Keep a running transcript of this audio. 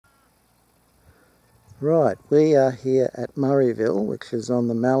Right, we are here at Murrayville, which is on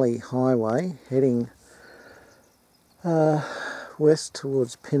the Mallee Highway, heading west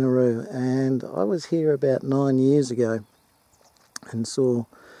towards Pinaroo, and I was here about 9 years ago and saw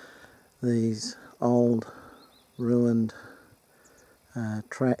these old ruined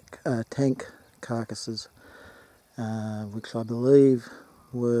tank carcasses, which I believe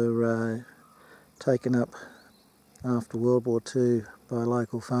were taken up after World War II by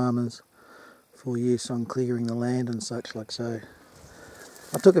local farmers for use on clearing the land and such like. So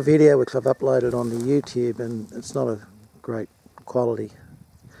I took a video which I've uploaded onto YouTube, and it's not a great quality,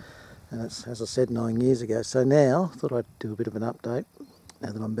 and it's, as I said, 9 years ago. So now I thought I'd do a bit of an update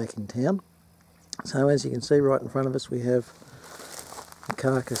now that I'm back in town. So as you can see right in front of us, we have the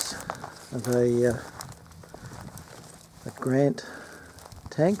carcass of a Grant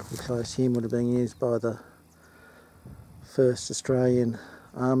tank, which I assume would have been used by the 1st Australian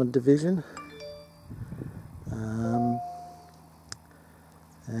Armoured Division.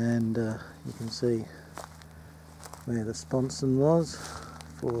 And you can see where the sponson was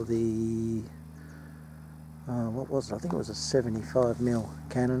for the, what was it? I think it was a 75mm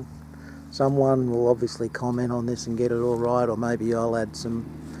cannon. Someone will obviously comment on this and get it all right, or maybe I'll add some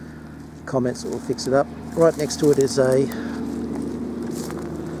comments that will fix it up. Right next to it is a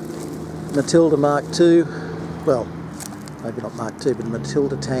Matilda Mark II, well, maybe not Mark II, but a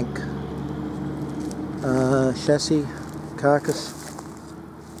Matilda tank chassis carcass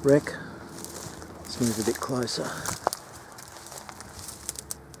wreck. Let's move a bit closer.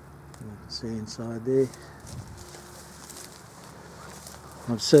 You can see inside there.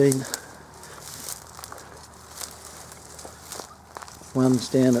 I've seen ones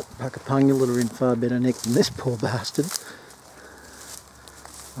down at Puckapunga that are in far better nick than this poor bastard.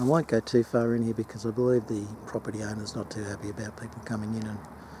 I won't go too far in here because I believe the property owner's not too happy about people coming in and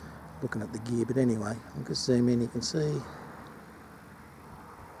looking at the gear, but anyway, you can zoom in, you can see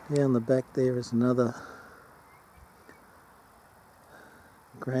down the back there is another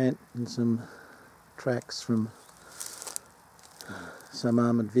Grant and some tracks from some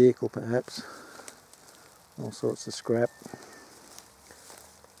armoured vehicle perhaps, all sorts of scrap,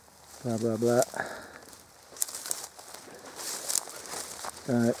 blah blah blah.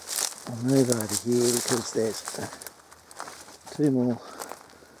 So I'll move over here because there's two more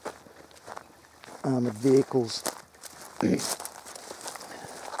armoured vehicles.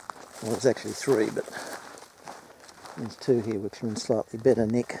 Well, there's actually three, but there's two here which are in slightly better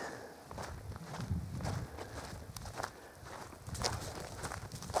nick.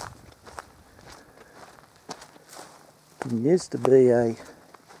 There used to be a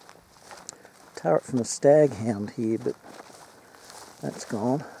turret from a stag hound here, but that's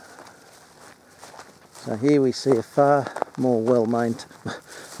gone. So here we see a far more well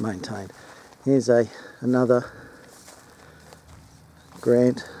maintained. Here's another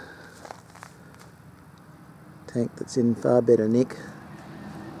Grant tank that's in far better nick.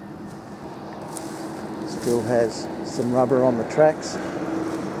 Still has some rubber on the tracks.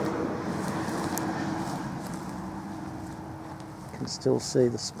 You can still see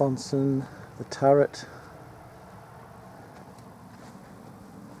the sponson, the turret.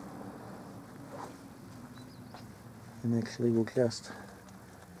 And actually we'll just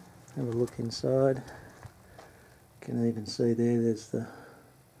have a look inside. You can even see there's the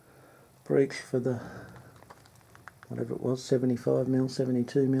breech for the, whatever it was, 75mm,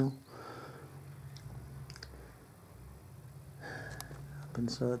 72mm. Up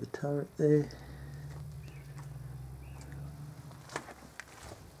inside the turret there.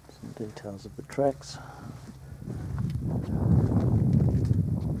 Some details of the tracks.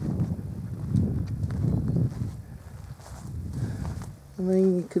 I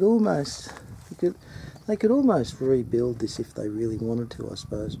mean, they could almost rebuild this if they really wanted to, I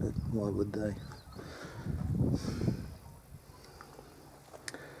suppose, but why would they?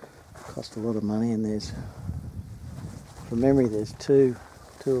 Cost a lot of money, and there's, from memory, there's two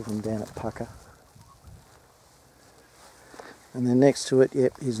of them down at Pucka. And then next to it,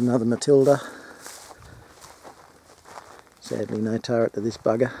 yep, is another Matilda. Sadly, no turret to this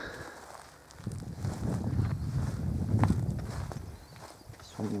bugger.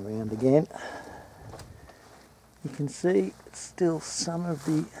 Swing around again. You can see still some of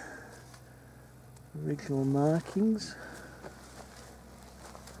the original markings.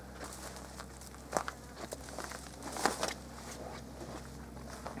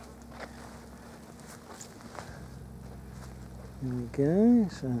 There we go,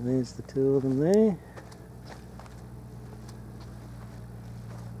 so there's the two of them there.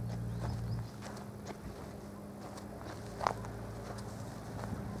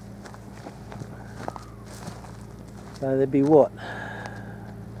 So there'd be what?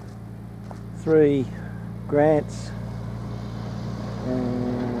 3 Grants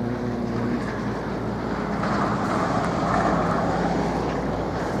and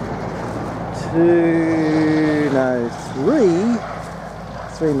 3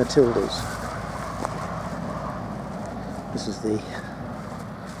 Matildas. This is the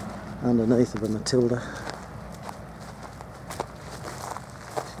underneath of a Matilda.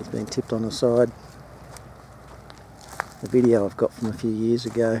 She's been tipped on the side. The video I've got from a few years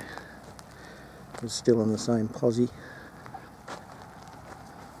ago was still on the same posse.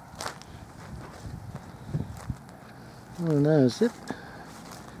 I don't know, is it?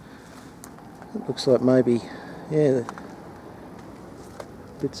 It looks like maybe, yeah, the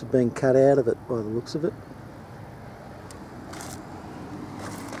bits have been cut out of it by the looks of it.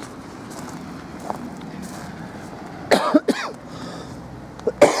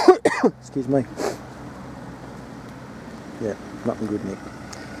 Excuse me. Yeah, nothing good, Nick.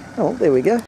 Oh, there we go.